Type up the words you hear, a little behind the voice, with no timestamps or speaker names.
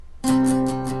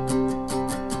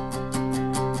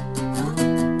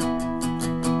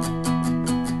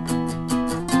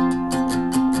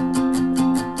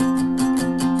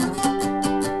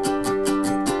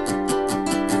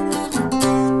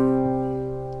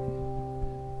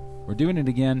doing it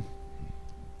again.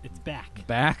 It's back.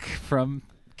 Back from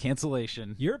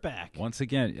cancellation. You're back. Once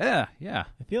again. Yeah. I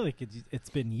feel like it's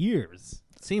been years.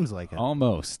 Seems like it.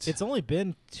 Almost. It's only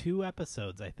been 2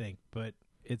 episodes, I think, but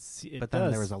but then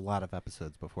there was a lot of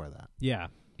episodes before that. Yeah.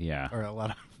 Yeah. Or a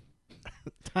lot of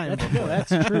time That's, before. no,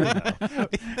 that's true, though.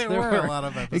 there were a lot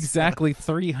of episodes. Exactly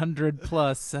 300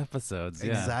 plus episodes.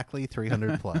 Yeah. Exactly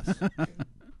 300 plus.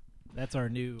 That's our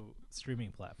new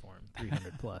streaming platform,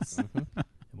 300 plus. And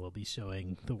we'll be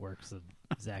showing the works of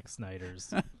Zack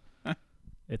Snyder's.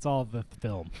 It's all the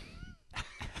film,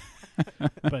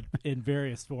 but in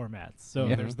various formats. So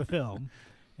Yeah. there's the film,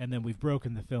 and then we've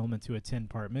broken the film into a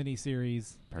 10-part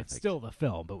miniseries. Perfect. It's still the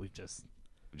film, but we've just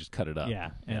We just cut it up.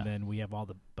 and then we have all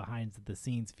the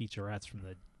behind-the-scenes featurettes from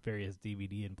the various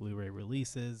DVD and Blu-ray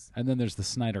releases. And then there's the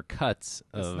Snyder cuts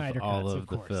The of Snyder all cuts, of of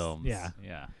the course. films. Yeah.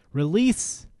 Yeah.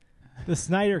 Release the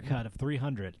Snyder cut of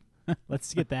 300.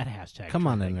 Let's get that hashtag. Come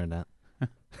on, trending. Internet.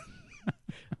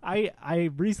 I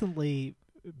recently,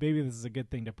 maybe this is a good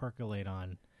thing to percolate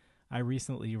on. I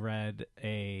recently read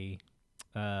a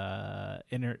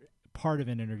part of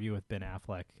an interview with Ben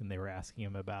Affleck, and they were asking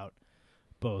him about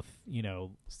both,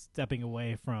 stepping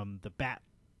away from the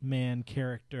Batman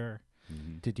character.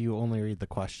 Did you only read the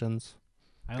questions?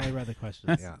 I only read the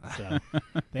questions. Yeah. So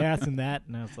they asked him that,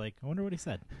 and I was like, I wonder what he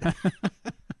said.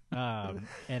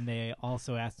 And they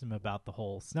also asked him about the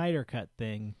whole Snyder Cut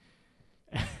thing,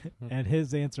 and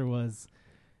his answer was,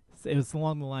 it was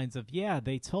along the lines of, yeah,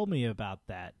 they told me about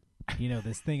that,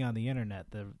 this thing on the internet,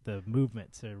 the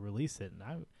movement to release it, and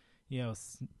I,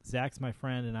 Zach's my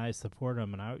friend, and I support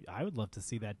him, and I would love to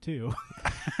see that too.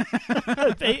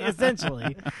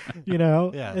 Essentially,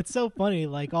 Yeah. It's so funny,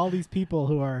 like all these people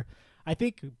who are, I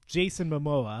think Jason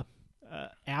Momoa,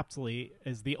 aptly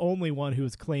is the only one who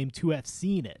has claimed to have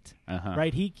seen it. Uh-huh.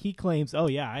 Right? He claims, "Oh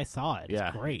yeah, I saw it. Yeah.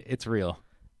 It's great." It's real.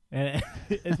 And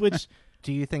which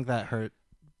Do you think that hurt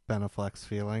Ben Affleck's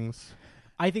feelings?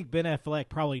 I think Ben Affleck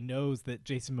probably knows that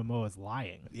Jason Momoa is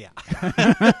lying. Yeah.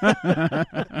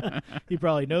 He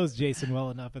probably knows Jason well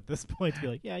enough at this point to be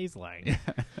like, "Yeah, he's lying."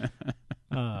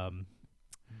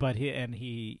 But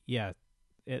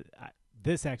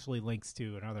this actually links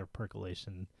to another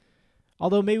percolation.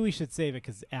 Although maybe we should save it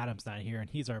because Adam's not here, and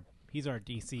he's our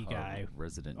DC guy.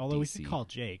 Resident Although we DC. could call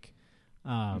Jake.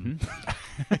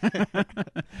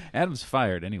 Adam's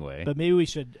fired anyway. But maybe we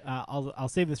should. I'll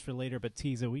save this for later. But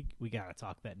Tiza, we gotta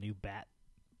talk that new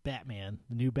Batman,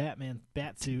 the new Batman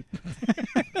bat suit.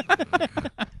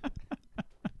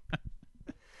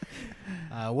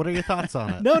 What are your thoughts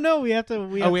on it? No, we have to.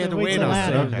 We have we to have to wait wait till on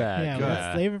Adam. save that. Yeah, Go let's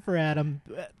ahead. save it for Adam.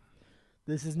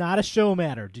 This is not a show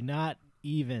matter. Do not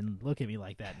even look at me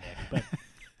like that, Nick. But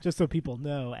just so people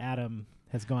know, Adam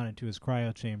has gone into his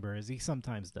cryo chamber, as he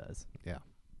sometimes does. Yeah.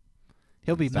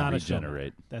 He'll be It's not back. a show matter.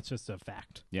 Regenerate. That's just a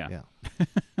fact. Yeah. Yeah.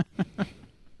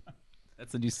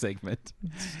 That's a new segment.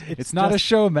 It's It's not a just-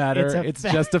 show matter. it's a It's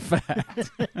fact. just a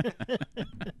fact.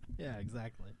 Yeah,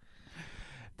 exactly.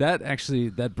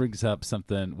 That brings up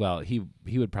something. Well, he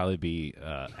would probably be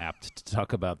apt to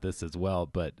talk about this as well.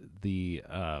 But the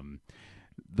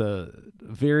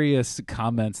various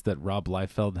comments that Rob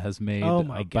Liefeld has made Oh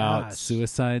my about gosh.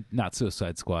 not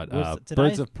Suicide Squad, Did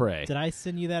Birds I- of Prey. Did I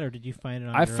send you that, or did you find it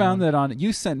on I your found own? that on.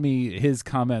 You sent me his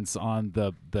comments on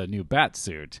the new bat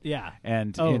suit. Yeah.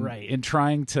 And Oh, in, right. in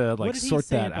trying to What did sort he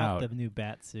say that about out. the new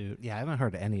bat suit? Yeah, I haven't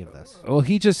heard any of this. Well,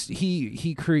 he took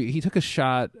a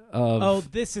shot of Oh,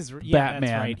 this is Batman. Batman.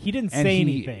 That's right. He didn't and say he-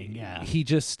 anything. Yeah.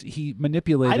 He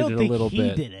manipulated I don't it think a little he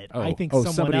bit. did it. Oh, I think oh,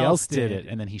 someone somebody else else did did.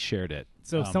 it, and then he shared it.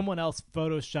 So someone else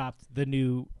photoshopped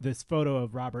this photo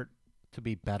of Robert. To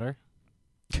be better?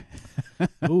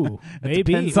 Ooh, maybe.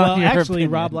 depends on Well, your actually,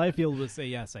 opinion. Rob Liefeld would say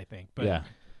yes, I think. But Yeah.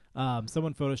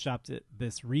 someone photoshopped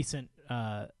this recent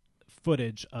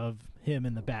footage of him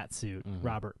in the bat suit,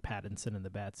 Robert Pattinson in the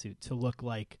bat suit, to look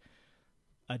like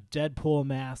a Deadpool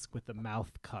mask with the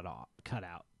mouth cut out.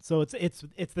 So it's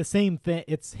the same thing.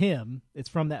 It's him. It's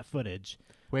from that footage.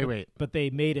 Wait. But they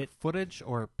made it Footage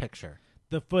or picture?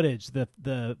 the footage, the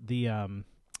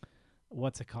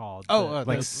what's it called? Oh, the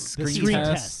like the screen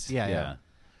test. Yeah.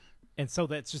 And so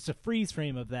that's just a freeze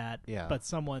frame of that. Yeah. But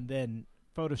someone then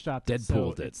photoshopped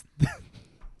Deadpooled it. it. So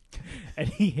and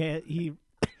he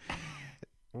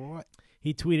What?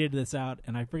 he tweeted this out,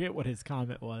 and I forget what his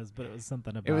comment was, but it was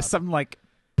something about It was something like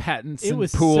Pattinson It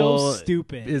was Pool so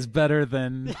stupid. is better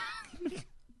than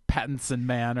Pattinson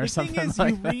Man or the something thing is,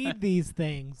 like you that. read these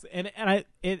things, and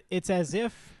it's as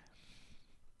if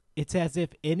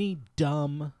any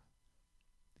dumb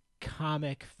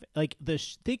comic, like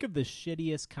think of the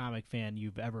shittiest comic fan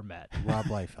you've ever met, Rob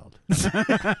Liefeld.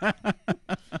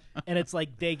 and it's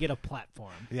like they get a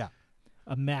platform. Yeah.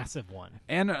 a massive one.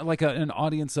 And like an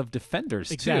audience of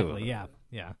defenders Exactly. too.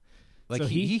 Yeah. Like So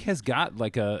he has got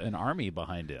like an army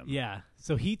behind him. Yeah.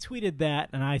 So he tweeted that,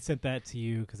 and I sent that to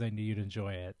you because I knew you'd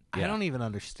enjoy it. I don't even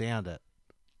understand it.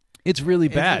 It's really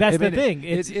bad. That's the thing.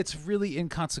 It's really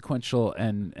inconsequential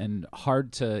and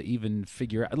hard to even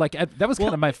figure out. Like that was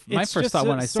kind of my it's first just thought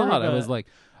when I sort saw of it. I a- was like,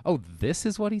 oh, this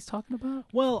is what he's talking about?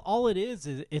 Well, all it is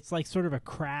it's like sort of a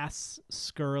crass,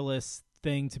 scurrilous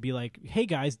thing to be like, hey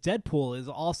guys, Deadpool is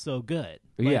also good.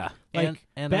 Like, Yeah. Like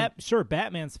And sure,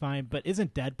 Batman's fine, but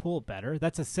isn't Deadpool better?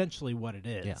 That's essentially what it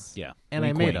is. Yeah. And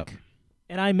Wink, I made wink. him.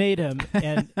 And I made him,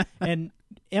 and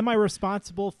am I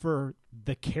responsible for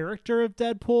the character of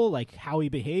Deadpool, like how he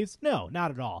behaves? No,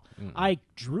 not at all. I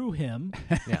drew him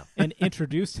Yeah. and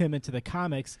introduced him into the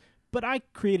comics, but I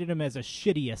created him as a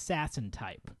shitty assassin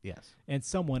type, Yes. and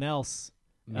someone else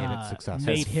Made it successful.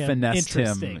 made him Finessed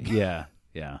interesting. him. Yeah.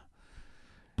 Yeah.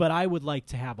 But I would like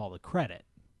to have all the credit,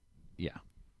 Yeah.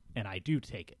 and I do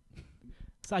take it.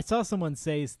 So I saw someone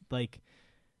say, like,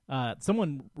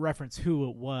 someone reference who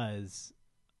it was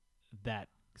that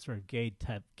sort of gave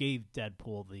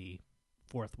Deadpool the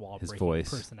fourth wall His breaking voice.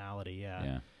 personality.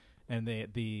 Yeah. And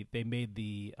they made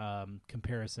the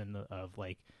comparison of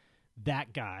like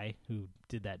that guy who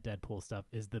did that Deadpool stuff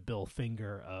is the Bill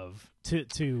Finger of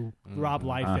to Rob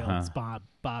Liefeld's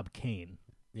Bob Kane.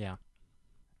 Yeah.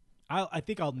 I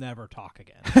think I'll never talk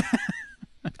again.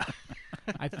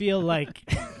 I feel like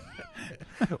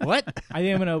What?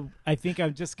 I think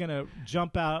I'm just gonna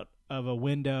jump out of a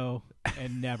window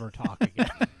and never talk again.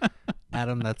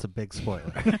 Adam, that's a big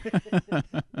spoiler.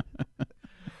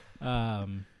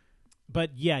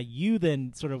 But yeah, you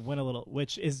then sort of went a little,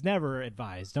 which is never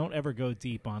advised. Don't ever go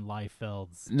deep on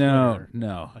Liefeld's Twitter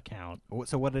No. account.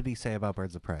 So what did he say about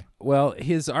Birds of Prey? Well,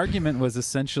 his argument was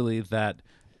essentially that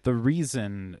the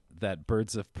reason that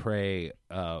Birds of Prey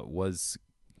was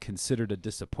considered a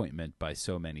disappointment by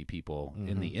so many people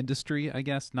in the industry, I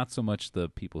guess, not so much the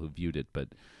people who viewed it, but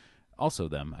also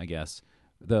them, I guess.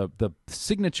 The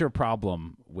signature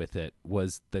problem with it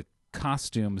was the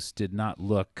costumes did not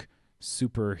look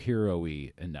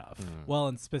superhero-y enough. Well,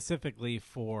 and specifically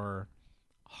for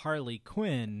Harley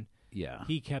Quinn, Yeah.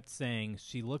 he kept saying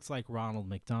she looks like Ronald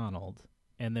McDonald,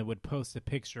 and then would post a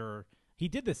picture. He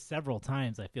did this several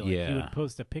times, I feel like. He Yeah. would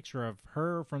post a picture of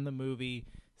her from the movie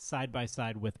side by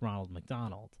side with Ronald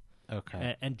McDonald.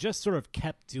 Okay. And just sort of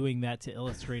kept doing that to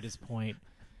illustrate his point.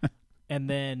 And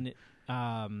then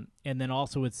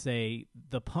also would say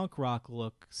the punk rock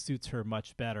look suits her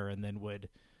much better, and then would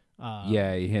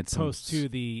Yeah, he had some post to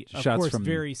the, of shots course, from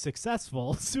very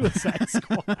successful Suicide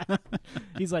Squad.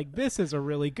 He's like, this is a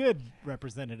really good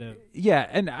representative. Yeah,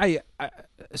 and I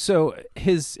so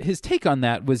his take on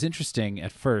that was interesting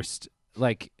at first,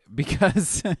 like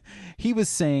because he was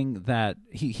saying that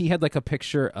he had like a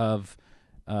picture of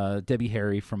Debbie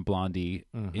Harry from Blondie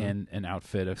in an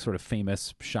outfit, a sort of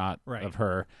famous shot Right. of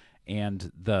her,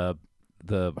 and the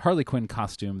Harley Quinn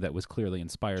costume that was clearly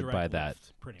inspired by Direct that.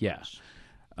 lift, pretty Yeah. much.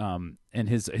 And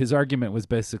his argument was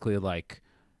basically like,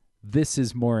 this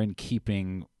is more in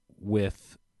keeping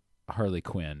with Harley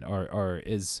Quinn, or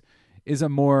is a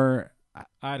more.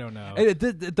 I don't know.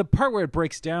 The part where it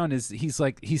breaks down is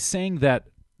he's saying that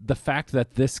the fact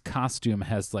that this costume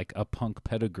has like a punk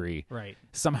pedigree Right.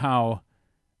 somehow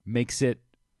makes it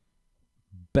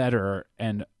better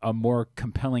and a more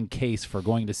compelling case for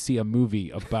going to see a movie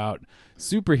about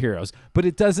superheroes. But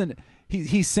it doesn't.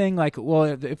 He's saying like, well,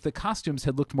 if the costumes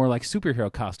had looked more like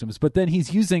superhero costumes, but then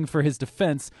he's using for his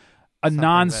defense a Something that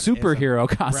non-superhero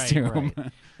costume.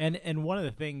 Right. And one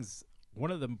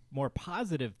of the more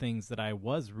positive things that I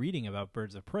was reading about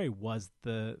Birds of Prey was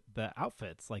the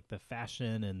outfits, like the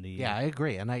fashion and the Yeah, I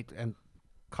agree. And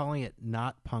calling it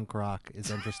not punk rock is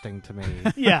interesting to me.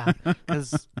 yeah,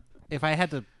 Because if I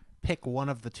had to pick one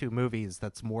of the two movies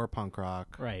that's more punk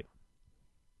rock, right.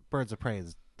 Birds of Prey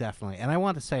is definitely. And I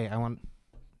want to say, On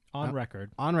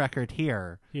record on record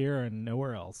here, here and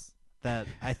nowhere else. that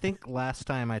I think last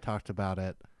time I talked about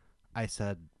it, I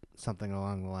said something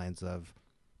along the lines of,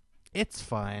 it's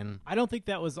fine. I don't think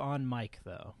that was on mic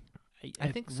though.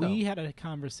 I think so. We had a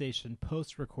conversation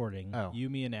post-recording, Oh. you,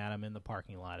 me, and Adam in the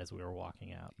parking lot as we were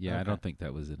walking out. Yeah, I Okay. don't think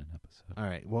that was in an episode. All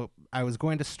right. Well, I was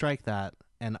going to strike that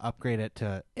and upgrade it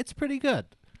to, it's pretty good.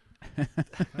 All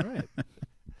right.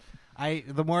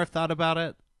 The more I've thought about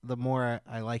it, the more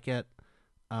I like it.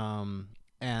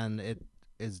 And it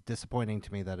is disappointing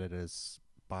to me that it is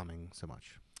bombing so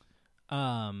much.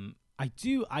 I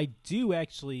do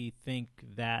actually think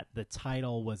that the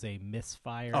title was a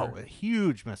misfire. Oh, a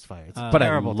huge misfire. It's a But I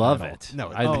terrible love title. it.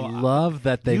 No, I Oh, love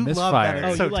that they you love misfired. that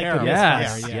it's Oh, so you like the terrible.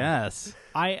 Yes, misfire, yeah. yes.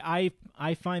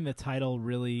 I find the title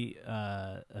really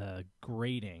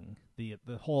grating. The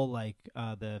whole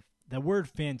the word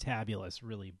fantabulous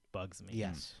really bugs me.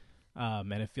 Yes.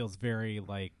 And it feels very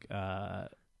like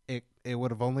It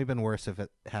would have only been worse if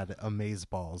it had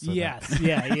amazeballs. in it. yes,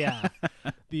 yeah.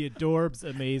 The Adorbs,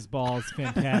 Amazeballs,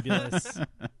 Fantabulous,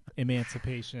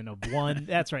 Emancipation of One.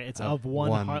 That's right. It's of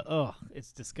one.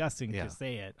 It's disgusting Yeah. to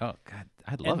say it. Oh God,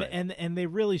 I love it. And they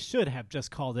really should have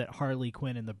just called it Harley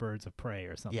Quinn and the Birds of Prey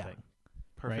or something. Yeah. Right?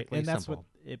 Perfectly And that's simple.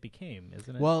 what it became,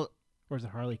 isn't it? Well, or is it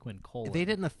Harley Quinn : they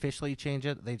didn't officially change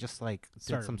it. They just did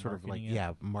Started some sort of marketing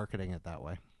it. marketing it that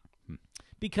way.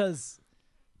 Because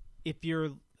if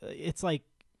you're, it's like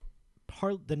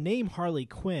the name Harley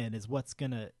Quinn is what's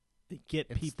gonna get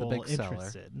It's the people big seller.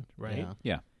 interested, right? Yeah.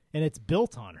 Yeah. And it's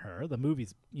built on her. The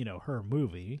movie's, her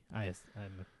movie.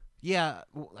 Yeah,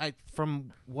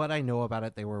 from what I know about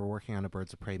it, they were working on a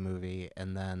Birds of Prey movie,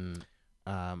 and then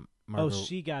Margot,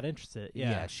 she got interested.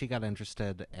 yeah, she got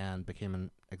interested and became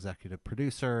an executive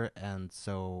producer, and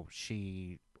so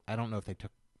I don't know if they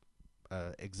took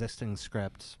existing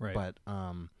scripts, Right.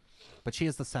 but she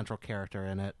is the central character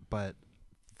in it, but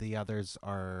the others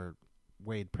are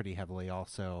weighed pretty heavily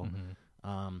also.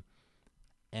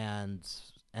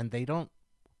 And they don't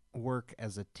work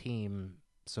as a team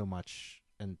so much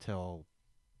until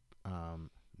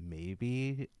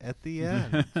maybe at the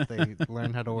end they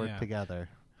learn how to work Yeah. together.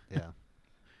 Yeah.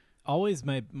 Always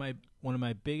my one of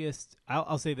my biggest.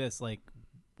 I'll say this: like,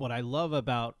 what I love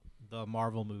about the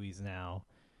Marvel movies now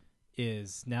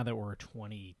is now that we're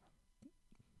 20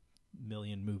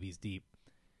 million movies deep,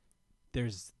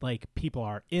 there's like people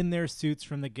are in their suits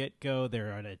from the get-go.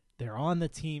 They're on the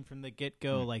team from the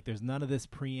get-go. Like, there's none of this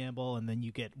preamble, and then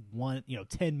you get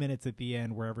 10 minutes at the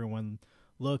end where everyone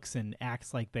looks and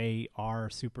acts like they are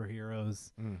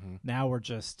superheroes. Now we're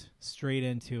just straight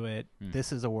into it.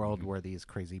 This is a world where these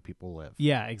crazy people live.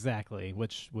 Yeah, exactly.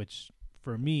 Which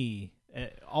for me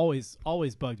always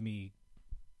bugged me.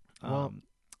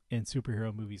 In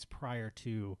superhero movies prior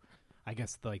to, I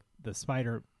guess, like the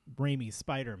Raimi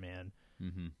Spider-Man,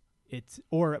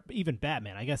 or even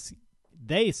Batman. I guess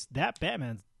that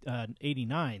Batman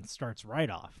 89 starts right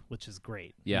off, which is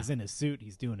great. Yeah. He's in his suit,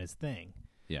 he's doing his thing.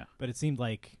 Yeah. But it seemed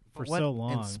like for What so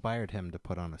long, inspired him to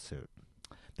put on a suit?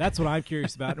 that's what I'm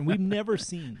curious about, and we've never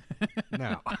seen.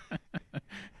 No.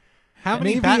 How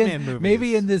many Batman movies?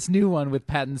 Maybe in this new one with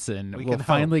Pattinson, We we'll can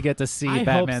finally get to see I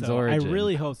Batman's hope so. origin. I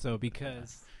really hope so,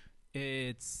 because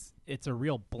it's a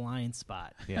real blind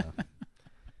spot. Yeah.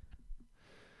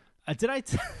 Did I?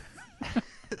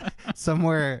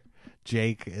 Somewhere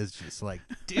Jake is just like,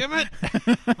 damn it.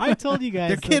 I told you guys.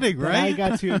 You're kidding, that I right?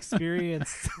 got to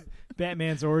experience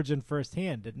Batman's origin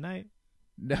firsthand, didn't I?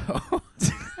 No.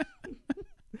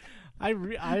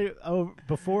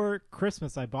 Before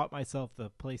Christmas, I bought myself the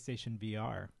PlayStation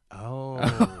VR, Oh.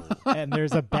 and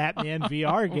there's a Batman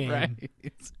VR game. Right.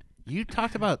 You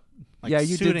talked about Yeah,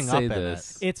 you did suiting say up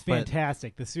this. in it. It's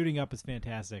fantastic. The suiting up is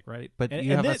fantastic, right? But and,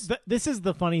 you and have this is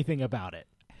the funny thing about it.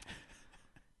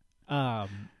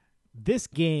 This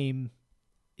game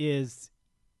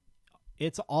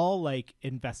it's all like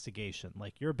investigation.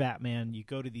 Like, you're Batman, you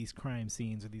go to these crime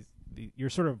scenes, or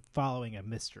you're sort of following a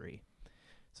mystery.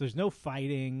 So there's no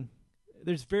fighting.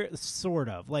 There's very sort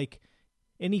of like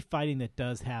any fighting that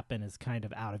does happen is kind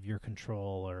of out of your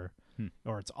control, or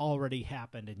it's already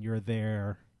happened and you're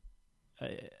there.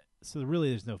 So really,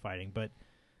 there's no fighting, but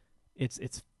it's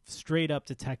straight up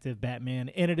detective Batman,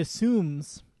 and it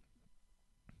assumes,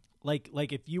 like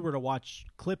if you were to watch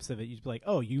clips of it, you'd be like,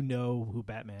 oh, you know who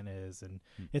Batman is, and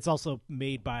it's also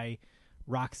made by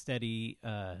Rocksteady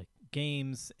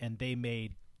Games, and they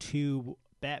made 2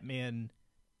 Batman,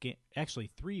 actually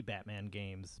 3 Batman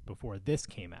games before this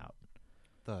came out.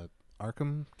 The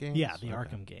Arkham games? Yeah, the Okay.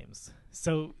 Arkham games.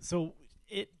 So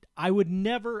I would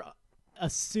never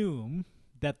assume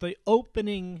that the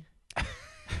opening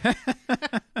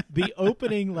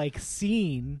like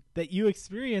scene that you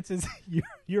experience is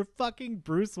you're fucking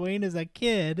Bruce Wayne as a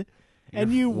kid,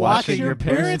 and you watch watching your your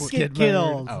parents parents get get murdered.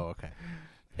 killed. Oh, okay.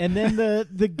 And then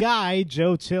the guy,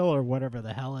 Joe Chill or whatever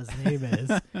the hell his name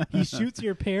is, he shoots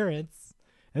your parents,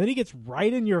 and then he gets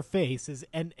right in your face.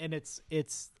 And it's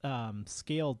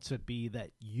scaled to be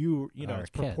that you know, Are it's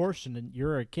a kid. proportionate.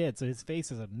 You're a kid, so his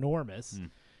face is enormous,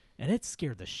 and it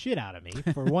scared the shit out of me.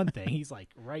 For one thing, he's like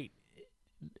right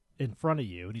in front of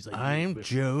you, and he's like, I'm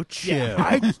Joe Chill.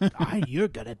 Yeah, you're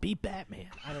gonna be Batman.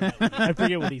 I don't know. I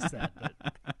forget what he said,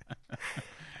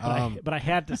 but I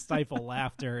had to stifle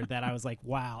laughter that I was like,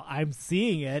 wow, I'm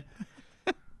seeing it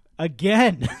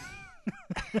again.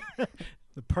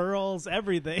 The pearls,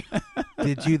 everything.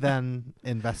 Did you then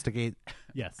investigate?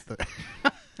 Yes.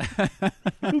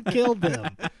 Who killed him?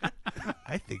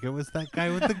 I think it was that guy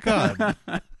with the gun.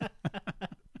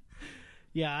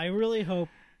 Yeah, I really hope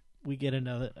we get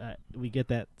we get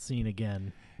that scene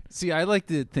again. See, I like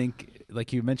to think,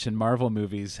 like you mentioned, Marvel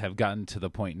movies have gotten to the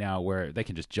point now where they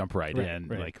can just jump right in.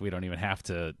 Right. Like, we don't even have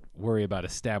to worry about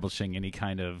establishing any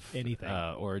kind of Anything.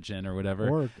 origin or whatever.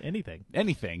 Or anything.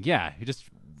 Anything, yeah. You just,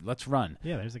 let's run.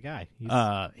 Yeah, there's a guy.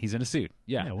 He's in a suit,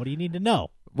 yeah. What do you need to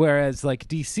know? Whereas, like,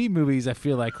 DC movies, I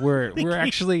feel like we're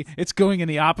actually, it's going in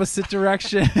the opposite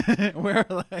direction. Where,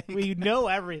 like... We know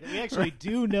everything. We actually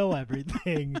do know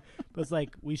everything. But it's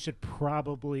like, we should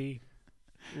probably...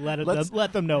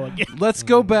 Let them know again. Let's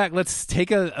go back. Let's take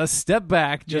a step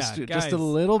back, just guys, a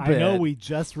little bit. I know we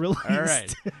just released. All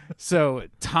right. So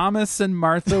Thomas and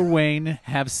Martha Wayne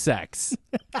have sex.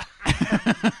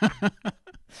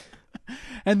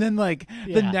 And then, like,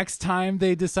 the next time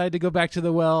they decide to go back to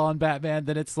the well on Batman,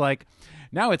 then it's like,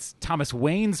 now it's Thomas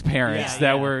Wayne's parents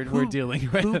that we're dealing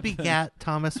with. Who begat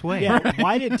Thomas Wayne? Yeah,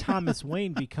 why did Thomas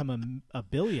Wayne become a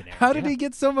billionaire? How did he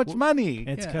get so much money?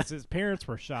 It's because his parents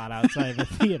were shot outside the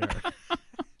theater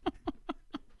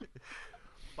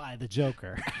by the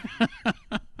Joker.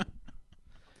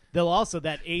 They'll also,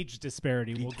 that age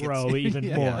disparity will grow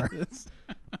even more.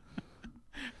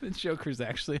 The Joker's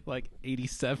actually like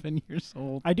 87 years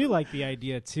old. I do like the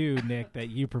idea too, Nick, that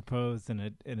you proposed in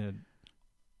a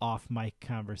off mic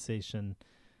conversation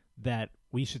that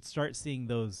we should start seeing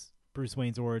those Bruce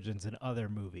Wayne's origins in other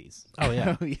movies. Oh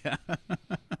yeah. Oh yeah.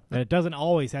 And it doesn't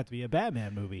always have to be a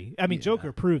Batman movie. I mean,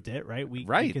 Joker proved it, right? We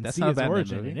can That's see not a his Batman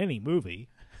origin movie. in any movie.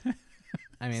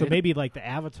 I mean, So maybe like the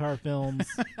Avatar films,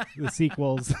 the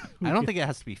sequels. I don't think it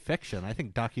has to be fiction. I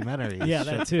think documentaries. Yeah,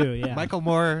 that too. Yeah, Michael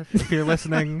Moore, if you're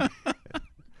listening,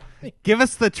 give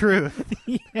us the truth.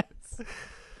 Yes.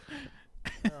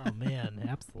 Oh man,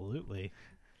 absolutely.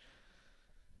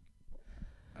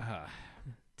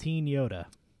 Teen Yoda.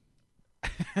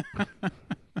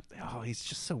 Oh, he's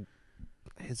just so.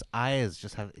 His eyes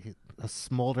just have a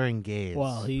smoldering gaze.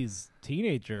 Well, he's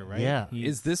teenager, right? Yeah.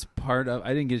 Is this part of? I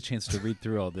didn't get a chance to read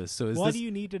through all this. So is What this? do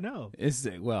you need to know? Is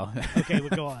it well? Okay, we'll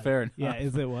go on. Fair enough. Yeah,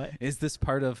 is it what? Is this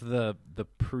part of the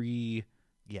pre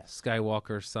Yes.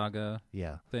 Skywalker saga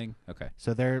Yeah. thing? Okay.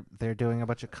 So they're doing a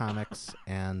bunch of comics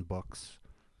and books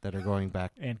that are going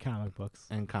back, And comic books.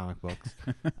 and comic books.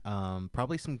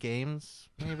 Probably some games,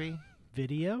 maybe.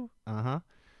 Video?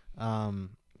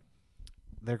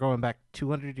 They're going back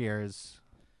 200 years,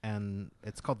 and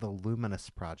it's called the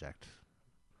Luminous Project.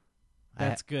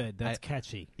 That's good. That's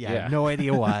catchy. Yeah, I Yeah. have no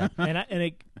idea why.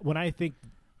 When I think,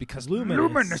 Because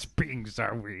Luminous beings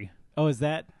are we? oh, is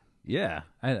that? Yeah.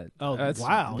 Oh, that's-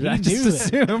 wow. I He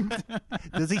just knew that. assumed.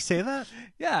 Does he say that?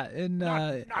 Yeah. In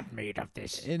Not made of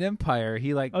this. in Empire,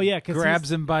 he like Oh, yeah, 'cause grabs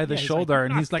he's- him by the yeah, he's shoulder, like,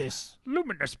 and he's Not like, this.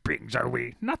 Luminous beings are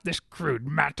we, not this crude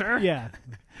matter. Yeah.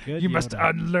 Good. You must Yoda.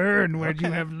 unlearn what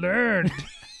you have learned.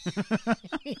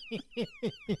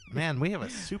 Man, we have a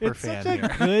super It's fan such a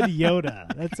here. good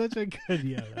Yoda. That's such a good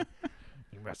Yoda.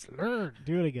 You must learn.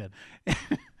 Do it again.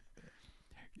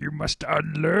 You must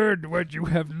unlearn what you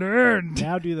have learned.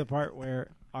 Now do the part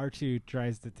where R2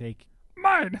 tries to take.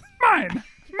 Mine.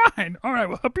 All right,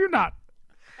 well, hope you're not.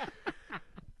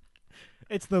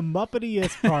 It's the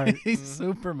muppetiest part he's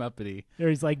super muppety. where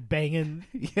he's like banging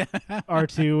Yeah.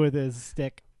 R2 with his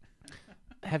stick.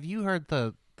 Have you heard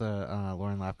the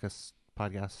Lauren Lapkus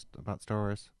podcast about Star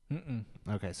Wars? Mm-mm.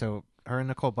 Okay, so her and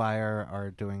Nicole Byer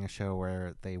are doing a show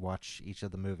where they watch each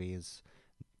of the movies.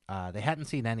 They hadn't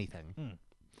seen anything,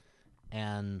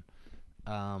 and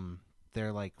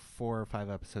they're like 4 or 5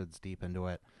 episodes deep into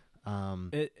it.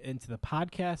 Into the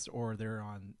podcast, or they're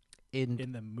on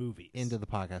in the movies? Into the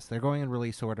podcast. They're going in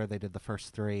release order. They did the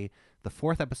first 3. The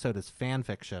 4th episode is fan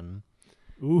fiction,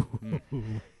 Ooh.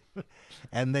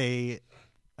 and they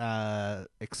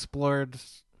explored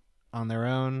on their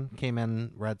own, came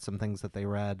in, read some things that they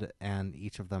read, and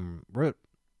each of them wrote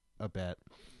a bit.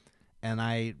 And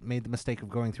I made the mistake of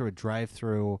going through a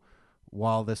drive-through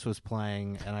while this was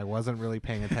playing, and I wasn't really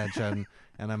paying attention,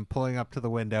 and I'm pulling up to the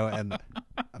window, and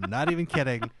I'm not even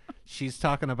kidding. She's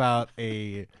talking about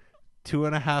a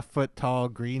 2.5 foot tall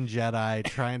green Jedi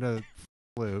trying to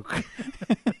Luke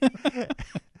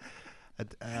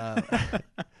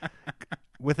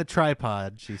with a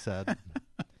tripod, she said.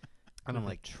 And I'm With a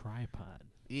like, tripod.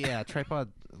 yeah,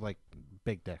 tripod, like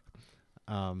big dick.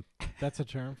 That's a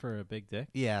term for a big dick.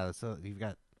 Yeah, so you've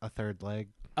got a third leg.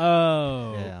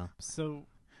 Oh. Yeah. So,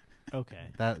 okay.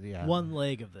 That yeah. One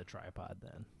leg of the tripod,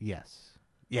 then. Yes.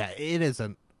 Yeah, it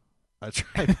isn't a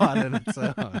tripod in its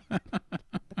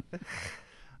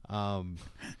own.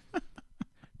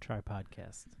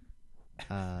 Tripodcast.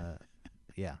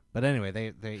 Yeah, but anyway,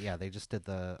 they just did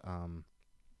the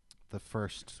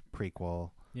first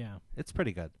prequel. Yeah. It's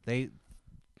pretty good. They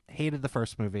hated the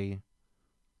first movie.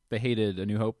 They hated A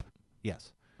New Hope.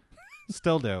 Yes,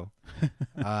 still do.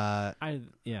 I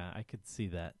could see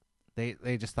that.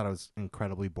 They just thought it was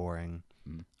incredibly boring.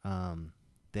 Mm.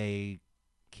 They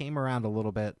came around a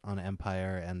little bit on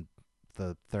Empire, and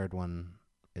the third one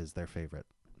is their favorite.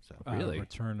 So Really?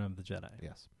 Return of the Jedi.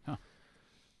 yes. Huh.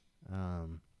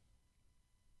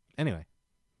 Anyway,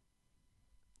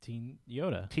 Teen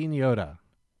Yoda. Teen Yoda.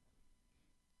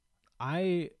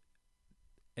 I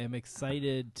am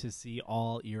excited to see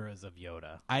all eras of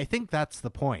Yoda. I think that's the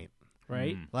point.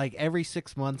 Right? Mm. Like every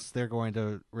 6 months, they're going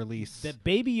to release. That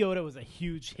Baby Yoda was a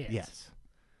huge hit. Yes.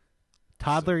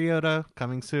 Toddler Yoda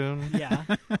coming soon. Yeah.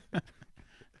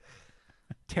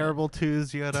 Terrible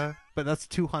twos Yoda, but that's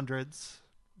 200s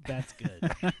That's good.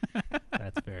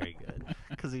 That's very good.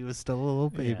 because he was still a little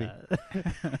baby.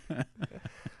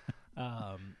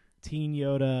 Yeah. Teen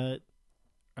Yoda,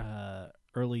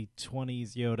 early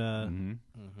 20s Yoda, Mhm.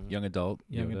 Mhm. Young adult.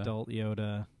 young Yoda. adult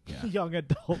Yoda, Yeah. young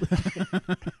adult.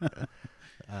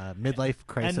 Midlife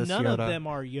crisis and none Yoda. of them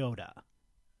are Yoda,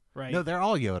 right? No, they're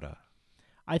all Yoda.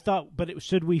 I thought, but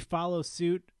should we follow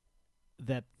suit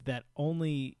that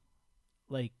only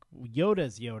like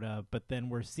Yoda's Yoda, but then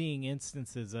we're seeing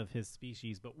instances of his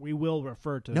species, but we will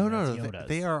refer to No, them no, as no. Yodas.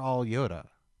 They are all Yoda.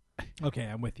 Okay,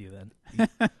 I'm with you then.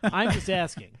 I'm just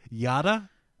asking, Yada,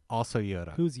 also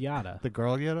Yoda. who's Yada? The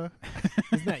girl Yoda?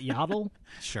 Isn't that Yaddle?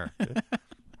 Sure.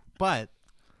 But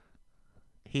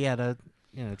he had a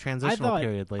transitional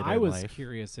period later I in was life.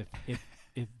 curious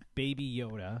if Baby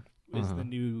Yoda is Uh-huh. the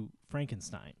new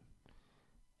Frankenstein,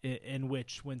 in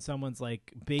which when someone's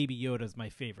like Baby Yoda's my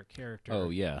favorite character, Oh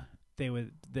yeah. they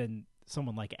would then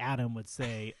someone like Adam would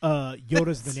say,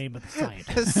 Yoda's the name of the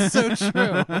scientist, That's so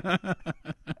true.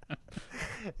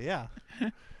 Yeah,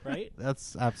 right?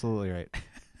 that's absolutely right.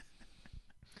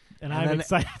 And And I'm then-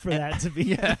 excited for that to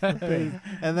be a thing.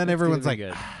 And then everyone's gonna like, be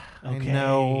good. I Okay,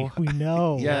 know. we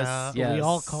know. Yes, But we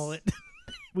all yes. call it.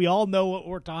 We all know what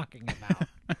we're talking about.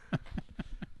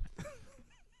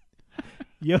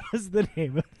 Yoda's the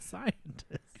name of the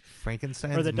scientist.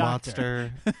 Frankenstein's Or the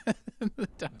doctor. monster. The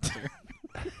doctor.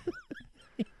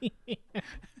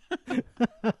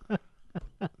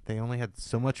 They only had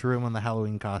so much room on the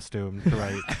Halloween costume to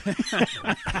write.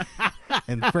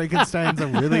 And Frankenstein's a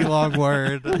really long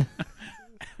word.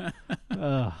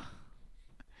 Ugh.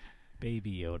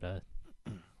 Baby Yoda.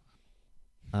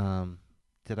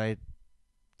 Did I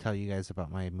tell you guys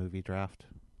about my movie draft?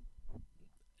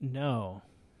 No,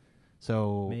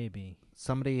 So maybe.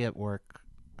 somebody at work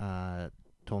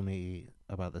told me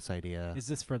about this idea. Is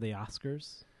this for the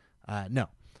Oscars? No.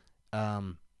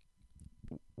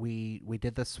 We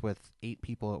did this with 8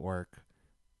 people at work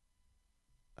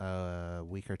a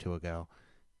week or two ago,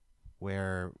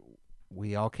 where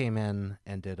we all came in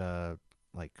and did a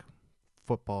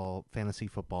fantasy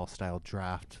football style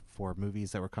draft for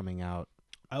movies that were coming out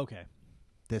Okay.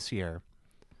 this year.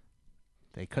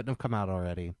 They couldn't have come out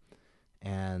already.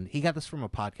 And he got this from a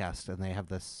podcast, and they have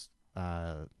this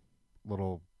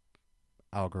little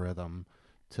algorithm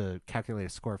to calculate a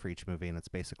score for each movie, and it's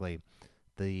basically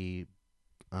the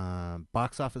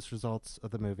box office results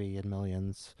of the movie in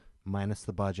millions minus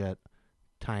the budget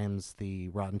times the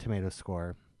Rotten Tomatoes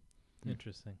score.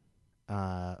 Interesting.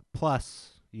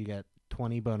 Plus, you get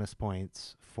 20 bonus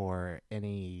points for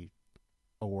any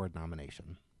award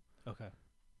nomination. Okay.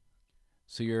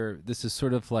 So this is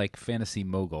sort of like Fantasy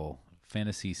Mogul,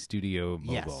 Fantasy Studio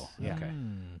Mogul. Yes. Yeah.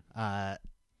 Okay.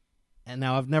 And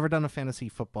now I've never done a fantasy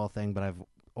football thing, but I've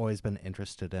always been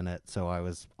interested in it, so I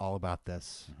was all about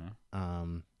this.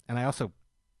 Mhm. And I also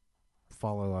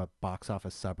follow a box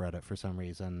office subreddit for some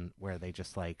reason where they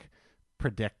just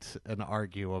predict and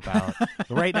argue about.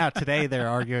 Right now, today, they're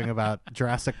arguing about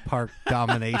Jurassic Park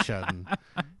domination,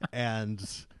 and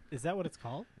Is that what it's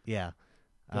called? yeah,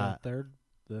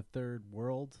 The third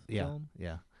world yeah, film?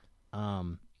 yeah,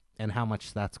 and how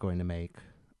much that's going to make.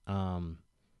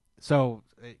 So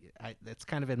it's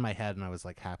kind of in my head, and I was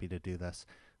happy to do this.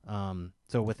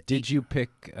 So with Did you pick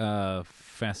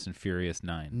Fast and Furious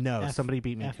 9? No, F- somebody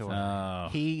beat me F- to it. Oh.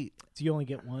 Do you only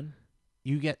get one?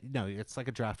 You get no. It's like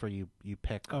a draft where you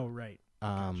pick. Oh, right.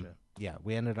 Gotcha. Yeah,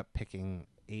 we ended up picking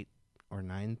 8 or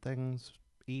 9 things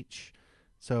each,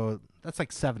 so that's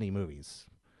 70 movies.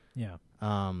 Yeah.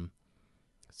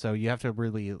 So you have to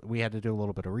we had to do a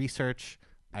little bit of research.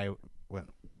 I went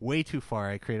way too far.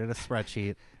 I created a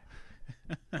spreadsheet.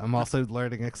 I'm also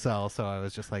learning Excel, so I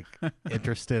was just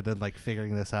interested in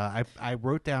figuring this out. I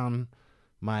wrote down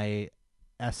my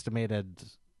estimated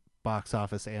box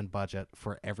office and budget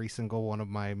for every single one of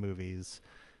my movies.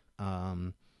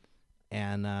 And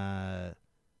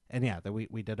yeah, that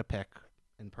we did a pick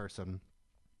in person.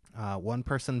 One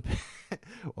person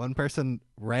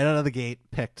right out of the gate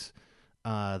picked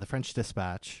The French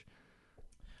Dispatch,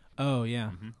 Oh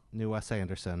yeah. new Wes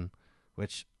Anderson,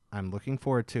 which I'm looking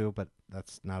forward to, but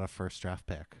that's not a first draft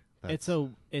pick. That's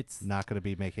It's not going to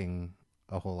be making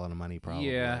a whole lot of money,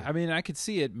 probably. Yeah, I mean, I could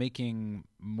see it making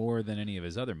more than any of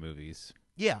his other movies,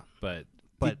 yeah. but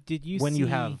But did you when see you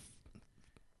have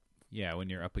yeah, when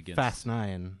you're up against Fast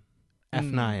 9,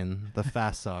 F9, the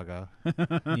Fast Saga,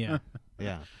 yeah.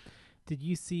 yeah. Did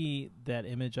you see that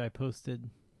image I posted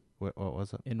What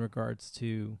was it? in regards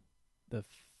to the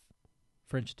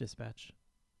French Dispatch?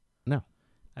 No.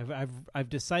 I've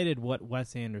decided what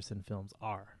Wes Anderson films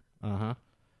are. Uh huh.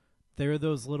 They're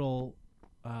those little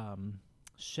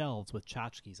shelves with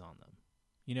tchotchkes on them.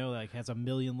 You know, like has a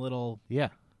million little Yeah.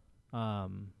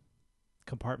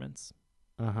 compartments.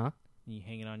 Uh huh. And you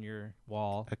hang it on your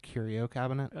wall. A curio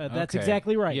cabinet. That's Okay.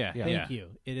 exactly right. Yeah, yeah. Thank you.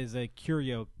 It is a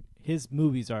curio. His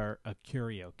movies are a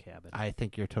curio cabinet. I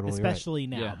think you're totally Especially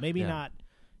now. Yeah, Maybe yeah. not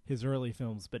his early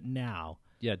films, but now.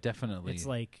 Yeah, definitely. It's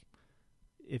like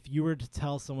if you were to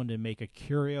tell someone to make a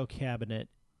curio cabinet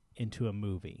into a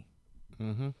movie. right.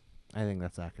 Mm-hmm. I think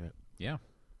that's accurate. yeah.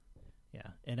 Yeah.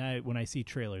 And when I see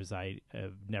trailers, I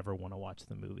never want to watch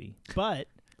the movie. But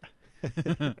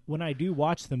when I do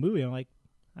watch the movie, I'm like,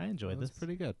 I enjoyed That's this.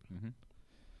 pretty good. Mm-hmm.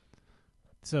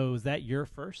 So is that your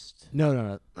first?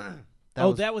 No.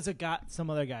 That was some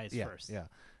other guy's yeah, first. Yeah.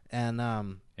 And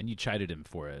And you chided him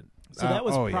for it. So that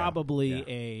was oh, yeah.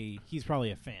 probably he's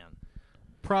probably a fan.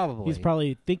 probably He's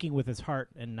probably thinking with his heart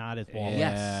and not his wallet.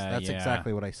 yes, Yeah, that's yeah.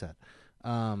 exactly what I said.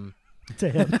 To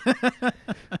him.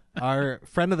 Our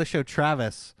friend of the show,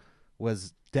 Travis,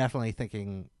 was definitely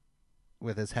thinking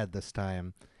with his head this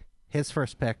time. His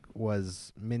first pick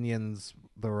was Minions: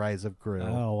 The Rise of Gru.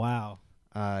 Oh wow.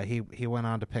 He went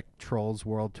on to pick Trolls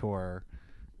World Tour.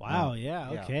 Wow,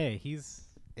 yeah. okay. He's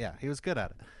Yeah, he was good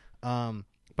at it.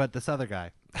 But this other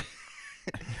guy,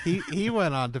 he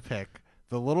went on to pick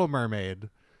The Little Mermaid,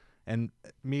 and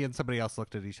me and somebody else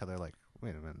looked at each other like,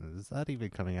 wait a minute, is that even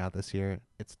coming out this year?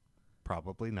 It's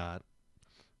probably not.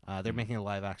 They're making a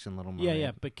live action Little Mermaid.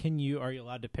 yeah, but are you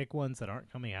allowed to pick ones that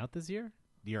aren't coming out this year?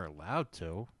 You're allowed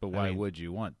to. But I why mean, would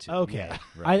you want to? Okay. Yeah.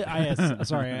 Right.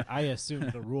 I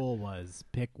assumed the rule was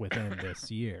pick within this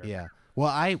year. Yeah.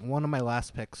 Well, one of my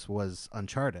last picks was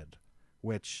Uncharted,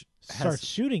 which Starts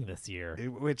shooting this year.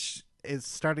 which is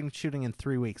starting shooting in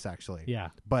 3 weeks actually. Yeah.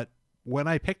 But when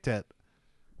I picked it,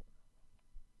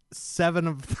 7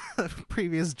 of the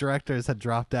previous directors had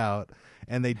dropped out,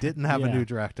 and they didn't have a Yeah. new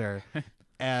director.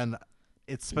 And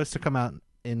it's supposed to come out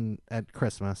at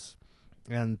Christmas.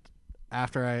 And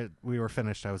after we were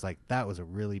finished, I was like, that was a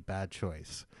really bad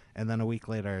choice. And then a week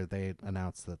later, they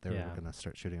announced that they were Yeah. going to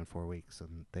start shooting in 4 weeks,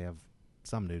 and they have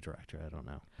some new director. I don't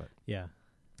know, but Yeah.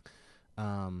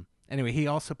 anyway, he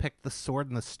also picked The Sword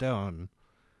and the Stone.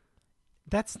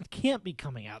 That can't be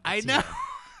coming out this I year. know.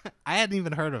 I hadn't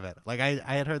even heard of it. Like I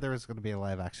had heard there was going to be a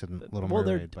live action Little Well,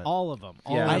 Mermaid, they're but all of them.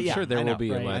 All Yeah, of I'm them. sure there I will know, be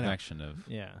right. a I live know. action of.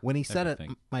 Yeah. when he said it,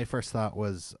 everything. my first thought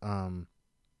was,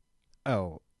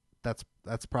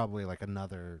 that's probably like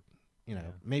another, Yeah.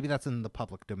 maybe that's in the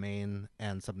public domain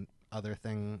and some other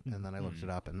thing. And then I looked Mhm. it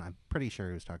up, and I'm pretty sure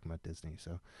he was talking about Disney.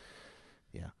 So,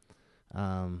 yeah.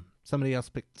 Somebody else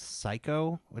picked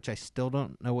Psycho, which I still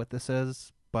don't know what this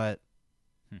is, but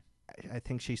I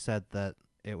think she said that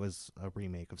it was a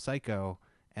remake of Psycho.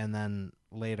 And then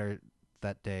later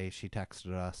that day, she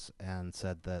texted us and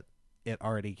said that it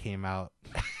already came out.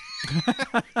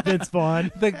 Vince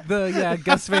Vaughn. the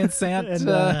Gus Van Sant. And,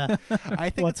 I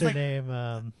think what's it's her like, name?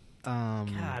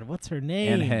 God, God, what's her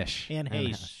name? Anne Heche. Anne Anne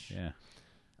Heche.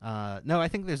 Yeah. no, I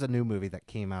think there's a new movie that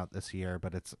came out this year,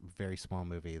 but it's a very small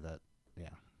movie that, yeah.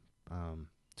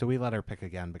 So we let her pick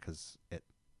again because it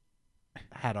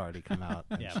had already come out,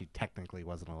 and Yeah. she technically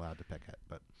wasn't allowed to pick it.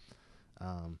 But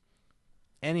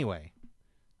anyway,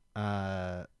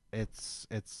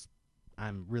 it's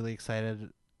I'm really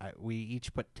excited. We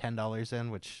each put $10 in,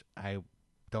 which I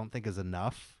don't think is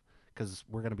enough because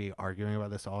we're going to be arguing about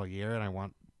this all year, and I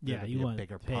want there Yeah, to you be a want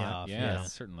bigger payoff. pot. Yeah,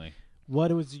 certainly.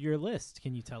 What was your list?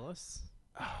 Can you tell us?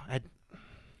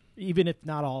 Even if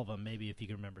not all of them, maybe if you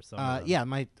can remember some. of them.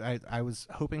 Yeah, I was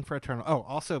hoping for Eternal. Oh,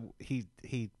 also he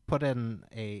put in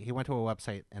he went to a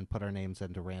website and put our names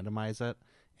in to randomize it,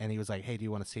 and he was like, "Hey, do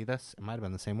you want to see this?" It might have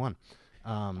been the same one.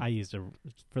 I used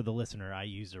for the listener, I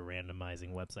used a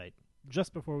randomizing website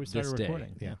just before we started This day.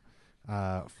 recording. Yeah.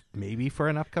 maybe for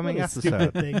an upcoming What a stupid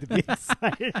episode. thing to be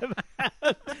excited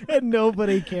about, and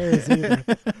nobody cares either.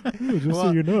 Ooh, just so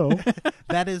Well- you know.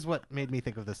 That is what made me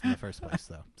think of this in the first place,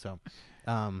 though. So,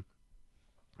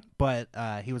 but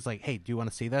he was like, "Hey, do you want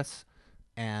to see this?"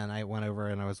 And I went over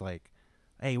and I was like,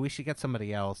 "Hey, we should get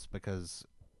somebody else because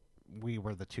we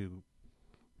were the two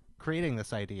creating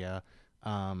this idea.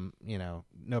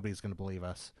 Nobody's going to believe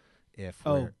us if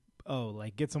we're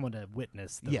Like get someone to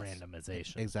witness the Yes.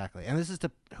 randomization. exactly." And this is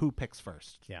to who picks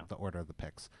first. Yeah. The order of the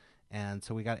picks. And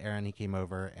so we got Aaron. He came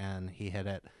over and he hit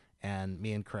it. And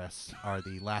me and Chris are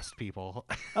the last people.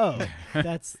 Oh,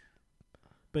 that's.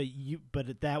 But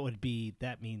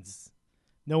that means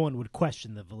no one would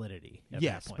question the validity at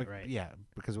Yes, that point, right? Yeah,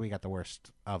 because we got the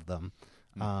worst of them.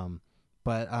 Mm.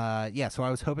 So I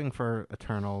was hoping for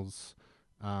Eternals.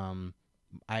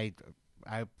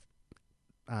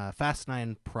 Fast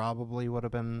 9 probably would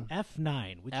have been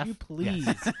F9. Would you F- please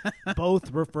yes.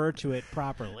 both refer to it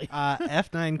properly?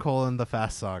 F9 : The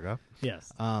Fast Saga.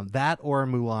 Yes. That or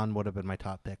Mulan would have been my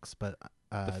top picks, but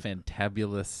The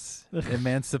fantabulous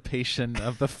emancipation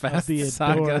of the Fast the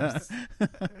Saga.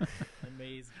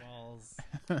 Amaze balls.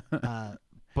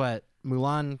 but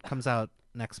Mulan comes out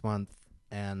next month,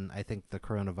 and I think the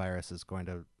coronavirus is going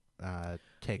to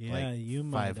take Yeah, you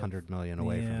might have- 500 million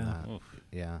away from Yeah. that. Oof.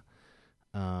 Yeah.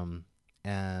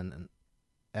 And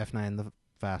F9 the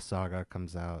Fast Saga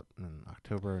comes out in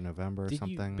October or November or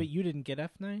something. But you didn't get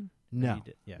F9? no. You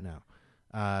did, yeah. No.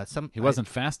 He wasn't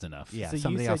fast enough. Yeah, so you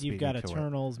somebody said else you've beat got me to it.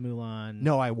 Eternals, Mulan.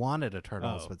 No, I wanted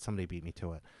Eternals, Oh. but somebody beat me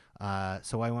to it.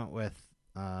 So I went with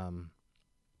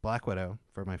Black Widow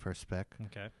for my first pick.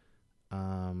 Okay.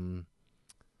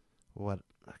 What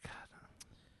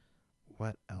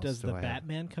else Does do the I have?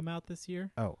 Batman come out this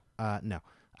year? Oh, no.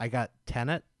 I got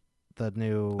Tenet, the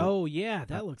new. Oh yeah,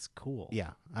 that looks cool.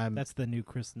 yeah. That's the new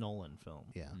Chris Nolan film.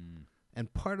 yeah. Mm.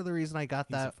 And part of the reason I got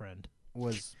He's a that friend.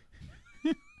 was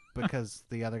because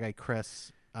the other guy,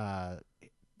 Chris,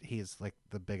 he's like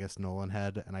the biggest Nolan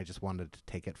head, and I just wanted to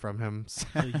take it from him. So,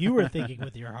 So you were thinking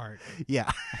with your heart, yeah.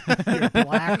 your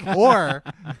black, Or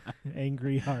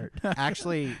angry heart.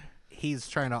 actually, he's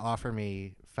trying to offer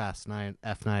me F9,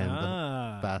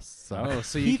 the Fast. So Oh,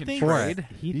 so He you can thinks- trade?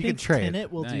 He You can thinks trade.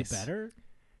 Tenet will Nice. do better.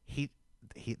 he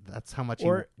that's how much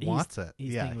Or he he's- wants it.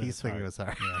 he's Yeah, thinking with he's his thinking with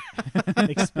heart. his heart.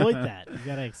 Exploit that. You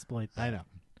gotta exploit that. I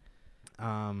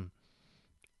know.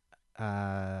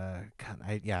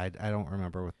 God, I don't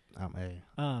remember without my.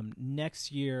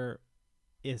 Next year,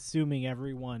 assuming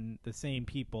everyone, the same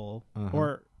people,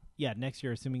 Uh-huh. next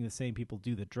year, assuming the same people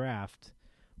do the draft,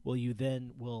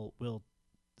 will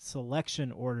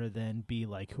selection order then be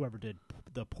like whoever did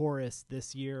the poorest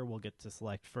this year will get to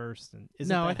select first? And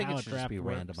isn't No, that I think how it a should just draft be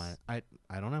works? randomized. I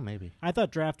don't know. Maybe I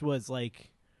thought draft was like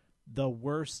the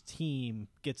worst team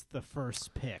gets the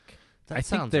first pick, that I think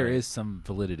sounds there right. is some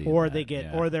validity. in or that, they get,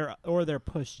 yeah. or they're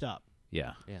pushed up.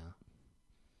 Yeah. Yeah.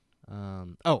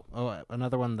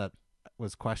 Another one that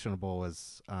was questionable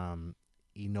was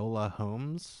Enola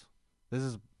Holmes. This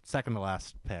is second to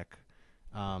last pick.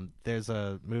 There's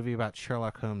a movie about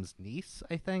Sherlock Holmes' niece,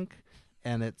 I think,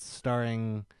 and it's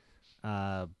starring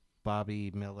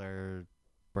Bobby Miller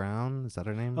Brown. Is that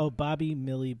her name? Oh, Bobby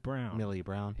Millie Brown. Millie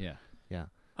Brown. Yeah. Yeah.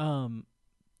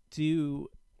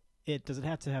 Does it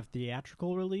have to have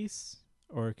theatrical release,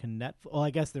 or can Netflix? Well, I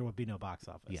guess there would be no box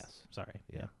office. Yes. Sorry.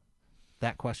 Yeah.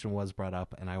 That question was brought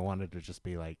up, and I wanted to just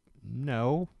be like,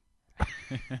 no,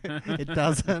 it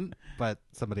doesn't. But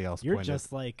somebody else You're pointed.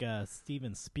 just like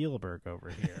Steven Spielberg over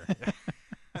here.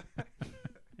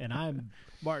 And I'm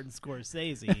Martin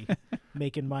Scorsese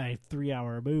making my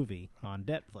 3-hour movie on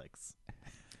Netflix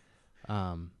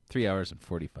 3 hours and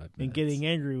 45 minutes. and getting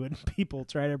angry when people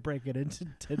try to break it into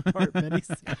 10-part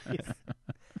miniseries.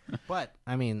 But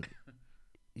I mean,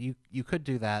 you could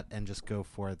do that and just go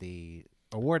for the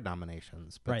award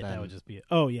nominations. But Right, then, that would just be.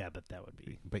 Oh yeah, but that would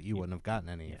be But you wouldn't have gotten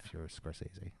any Yeah. if you were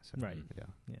Scorsese. So, Right.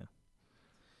 Yeah.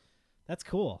 that's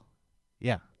cool.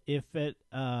 Yeah. If it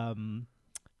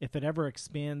ever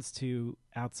expands to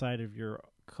outside of your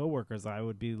coworkers, I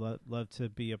would be love to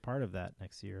be a part of that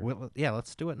next year. Well, yeah.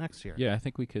 Let's do it next year. Yeah, I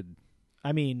think we could.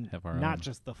 I mean, Have our not own.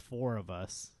 just the 4 of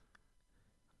us.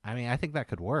 I mean, I think that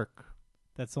could work.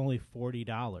 That's only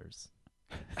 $40.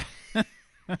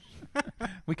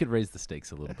 We could raise the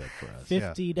stakes a little bit for us.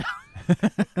 Yeah. $50.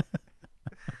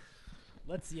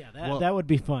 That Well- that would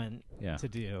be fun Yeah. to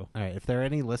do. All right. If there are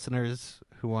any listeners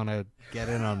who want to get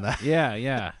in on that, Yeah,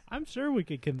 yeah. I'm sure we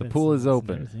could convince. pool some is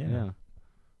open. listeners,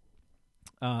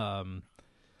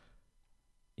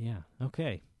 Yeah.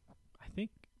 Okay.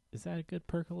 Is that a good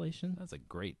percolation? That's a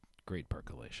great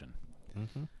percolation.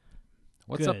 Mm-hmm.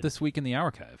 What's up Good. this week in the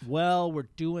archive? Well, we're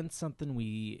doing something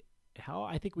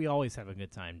I think we always have a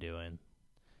good time doing.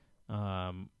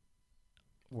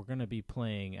 We're going to be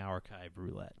playing Archive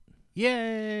Roulette.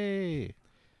 Yay!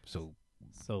 So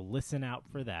So listen out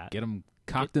for that. get them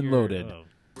cocked Get and your- loaded. oh.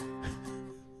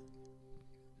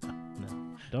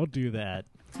 No, don't do that.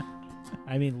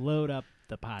 I mean, load up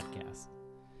the podcast.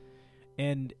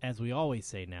 And as we always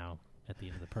say now at the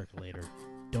end of the percolator,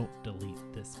 don't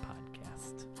delete this podcast.